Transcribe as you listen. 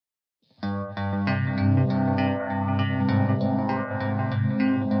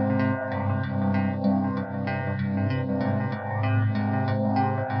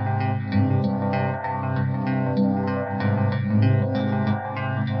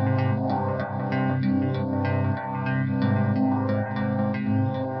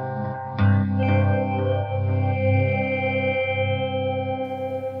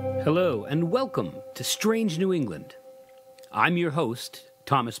Hello, and welcome to Strange New England. I'm your host,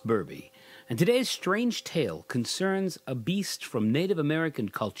 Thomas Burby, and today's strange tale concerns a beast from Native American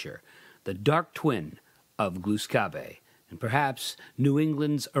culture, the dark twin of Glukabe, and perhaps New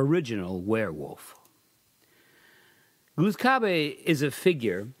England's original werewolf. Glukabe is a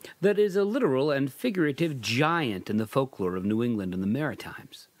figure that is a literal and figurative giant in the folklore of New England and the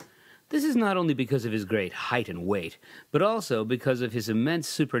Maritimes. This is not only because of his great height and weight, but also because of his immense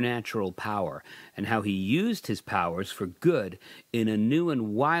supernatural power and how he used his powers for good in a new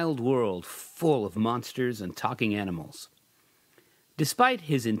and wild world full of monsters and talking animals. Despite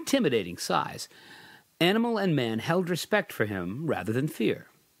his intimidating size, animal and man held respect for him rather than fear.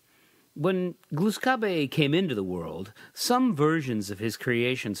 When Glukabe came into the world, some versions of his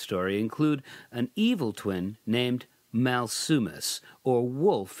creation story include an evil twin named Malsumis, or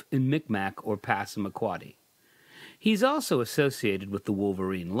wolf in Micmac or Passamaquoddy. He's also associated with the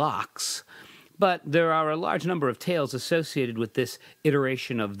Wolverine Lox, but there are a large number of tales associated with this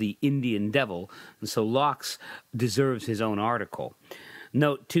iteration of the Indian devil, and so Lox deserves his own article.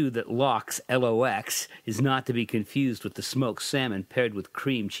 Note, too, that Lox, L-O-X, is not to be confused with the smoked salmon paired with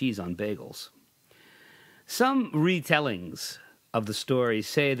cream cheese on bagels. Some retellings of the story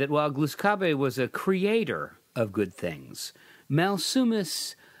say that while Glukabe was a creator of good things,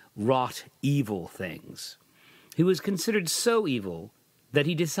 Malsumis wrought evil things. He was considered so evil that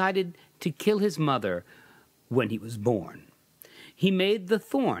he decided to kill his mother when he was born. He made the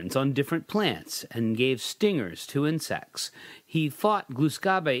thorns on different plants and gave stingers to insects. He fought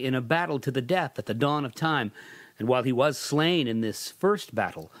Glukabe in a battle to the death at the dawn of time, and while he was slain in this first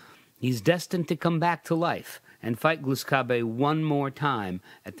battle, he's destined to come back to life and fight Glukabe one more time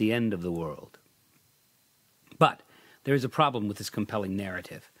at the end of the world. But there is a problem with this compelling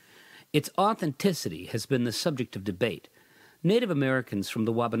narrative. Its authenticity has been the subject of debate. Native Americans from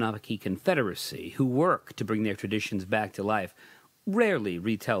the Wabanaki Confederacy, who work to bring their traditions back to life, rarely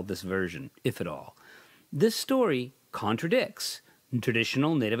retell this version, if at all. This story contradicts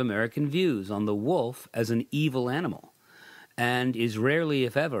traditional Native American views on the wolf as an evil animal, and is rarely,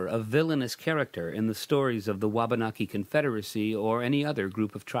 if ever, a villainous character in the stories of the Wabanaki Confederacy or any other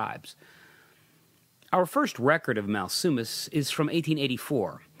group of tribes. Our first record of Malsumis is from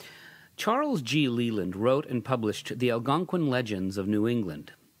 1884. Charles G. Leland wrote and published The Algonquin Legends of New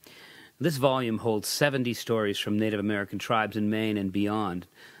England. This volume holds 70 stories from Native American tribes in Maine and beyond,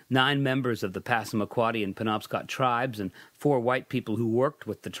 9 members of the Passamaquoddy and Penobscot tribes, and 4 white people who worked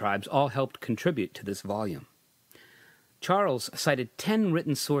with the tribes all helped contribute to this volume. Charles cited 10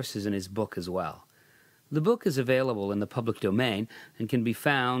 written sources in his book as well. The book is available in the public domain and can be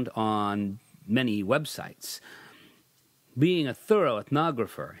found on many websites. Being a thorough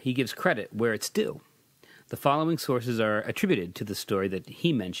ethnographer, he gives credit where it's due. The following sources are attributed to the story that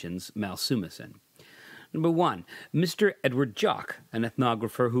he mentions Malsumis in. Number 1, Mr. Edward Jock, an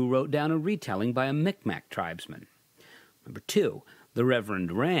ethnographer who wrote down a retelling by a Micmac tribesman. Number 2, the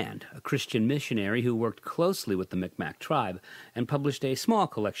Reverend Rand, a Christian missionary who worked closely with the Micmac tribe and published a small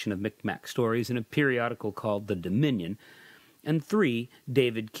collection of Micmac stories in a periodical called The Dominion. And 3,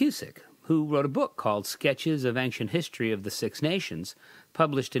 David Cusick, who wrote a book called Sketches of Ancient History of the Six Nations,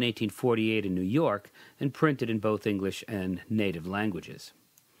 published in 1848 in New York and printed in both English and native languages.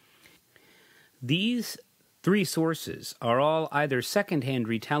 These 3 sources are all either second-hand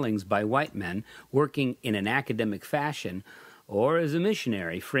retellings by white men working in an academic fashion or as a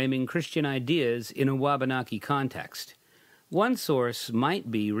missionary framing Christian ideas in a Wabanaki context. One source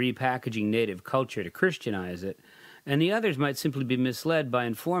might be repackaging native culture to Christianize it, and the others might simply be misled by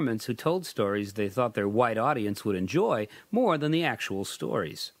informants who told stories they thought their white audience would enjoy more than the actual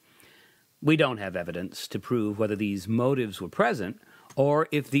stories. We don't have evidence to prove whether these motives were present, or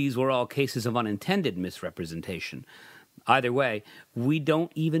if these were all cases of unintended misrepresentation. Either way, we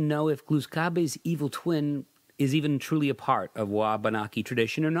don't even know if Glukabe's evil twin is even truly a part of Wabanaki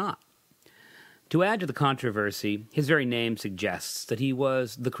tradition or not. To add to the controversy, his very name suggests that he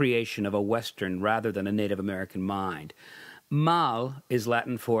was the creation of a Western rather than a Native American mind. Mal is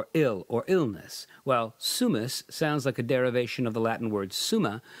Latin for ill or illness, while sumus sounds like a derivation of the Latin word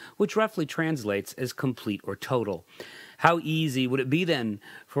summa, which roughly translates as complete or total. How easy would it be, then,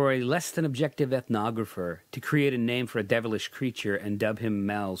 for a less-than-objective ethnographer to create a name for a devilish creature and dub him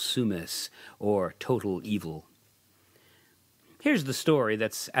Malsumis, or total evil? Here's the story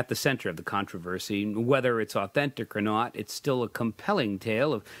that's at the center of the controversy. Whether it's authentic or not, it's still a compelling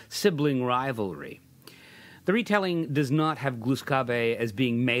tale of sibling rivalry. The retelling does not have Glukabe as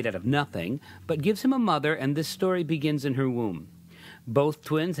being made out of nothing, but gives him a mother, and this story begins in her womb. Both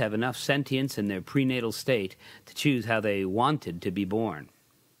twins have enough sentience in their prenatal state to choose how they wanted to be born.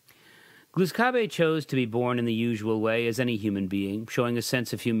 Glukabe chose to be born in the usual way as any human being, showing a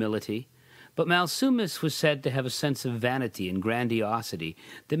sense of humility. But Malsumis was said to have a sense of vanity and grandiosity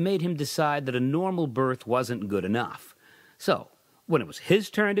that made him decide that a normal birth wasn't good enough. So, when it was his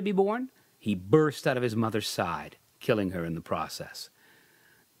turn to be born, he burst out of his mother's side, killing her in the process.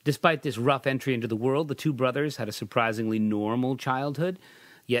 Despite this rough entry into the world, the two brothers had a surprisingly normal childhood,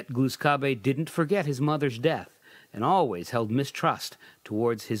 yet Glukabe didn't forget his mother's death and always held mistrust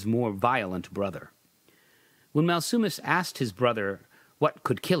towards his more violent brother. When Malsumis asked his brother what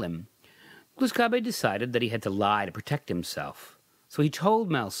could kill him, Glukabe decided that he had to lie to protect himself. So he told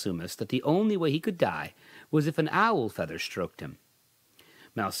Malsumis that the only way he could die was if an owl feather stroked him.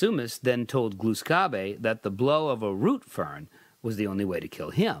 Malsumis then told Glukabe that the blow of a root fern was the only way to kill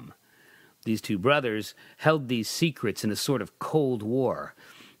him. These two brothers held these secrets in a sort of cold war.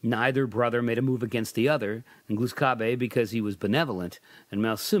 Neither brother made a move against the other, and Glukabe because he was benevolent, and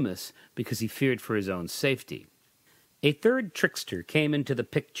Malsumis because he feared for his own safety. A third trickster came into the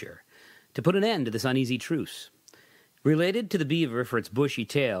picture to put an end to this uneasy truce. Related to the beaver for its bushy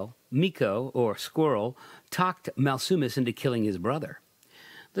tail, Miko, or squirrel, talked Malsumis into killing his brother.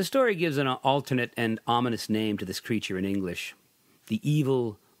 The story gives an alternate and ominous name to this creature in English: the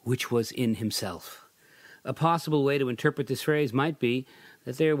evil which was in himself. A possible way to interpret this phrase might be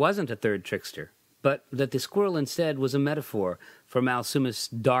that there wasn't a third trickster, but that the squirrel instead was a metaphor for Malsumis'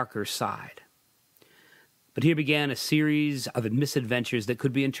 darker side. But here began a series of misadventures that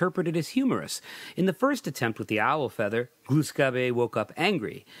could be interpreted as humorous. In the first attempt with the owl feather, Glukabe woke up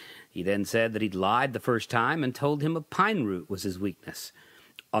angry. He then said that he'd lied the first time and told him a pine root was his weakness.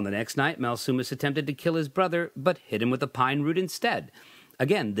 On the next night, Malsumis attempted to kill his brother, but hit him with a pine root instead.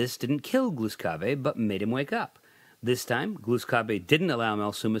 Again, this didn't kill Glukabe, but made him wake up. This time, Glukabe didn't allow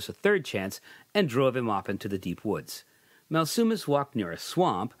Malsumis a third chance and drove him off into the deep woods. Malsumis walked near a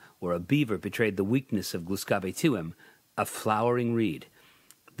swamp where a beaver betrayed the weakness of Glukabe to him, a flowering reed.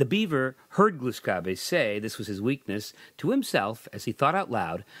 The beaver heard Glukabe say this was his weakness to himself as he thought out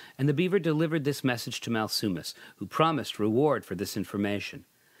loud, and the beaver delivered this message to Malsumis, who promised reward for this information.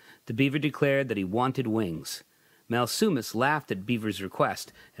 The beaver declared that he wanted wings. Malsumis laughed at Beaver's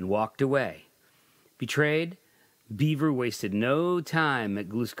request and walked away. Betrayed, Beaver wasted no time at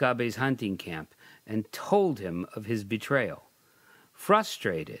Glukabe's hunting camp and told him of his betrayal.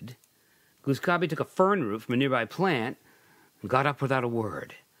 Frustrated, Glukabe took a fern root from a nearby plant and got up without a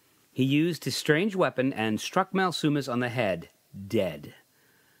word. He used his strange weapon and struck Malsumis on the head, dead.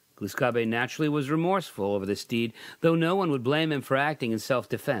 Glukabe naturally was remorseful over this deed, though no one would blame him for acting in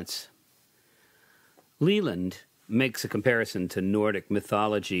self-defense. Leland makes a comparison to Nordic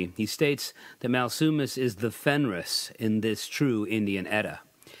mythology. He states that Malsumis is the Fenris in this true Indian Edda.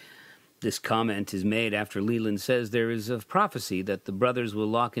 This comment is made after Leland says there is a prophecy that the brothers will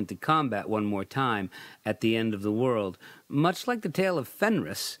lock into combat one more time at the end of the world, much like the tale of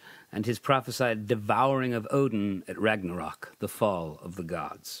Fenris and his prophesied devouring of Odin at Ragnarok, the fall of the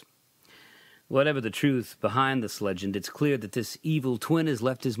gods. Whatever the truth behind this legend, it's clear that this evil twin has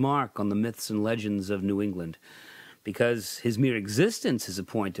left his mark on the myths and legends of New England. Because his mere existence is a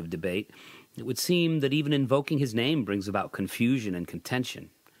point of debate, it would seem that even invoking his name brings about confusion and contention.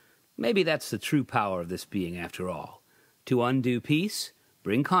 Maybe that's the true power of this being after all: to undo peace,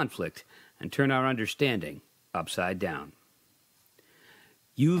 bring conflict, and turn our understanding upside down.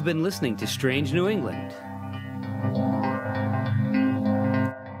 You've been listening to Strange New England.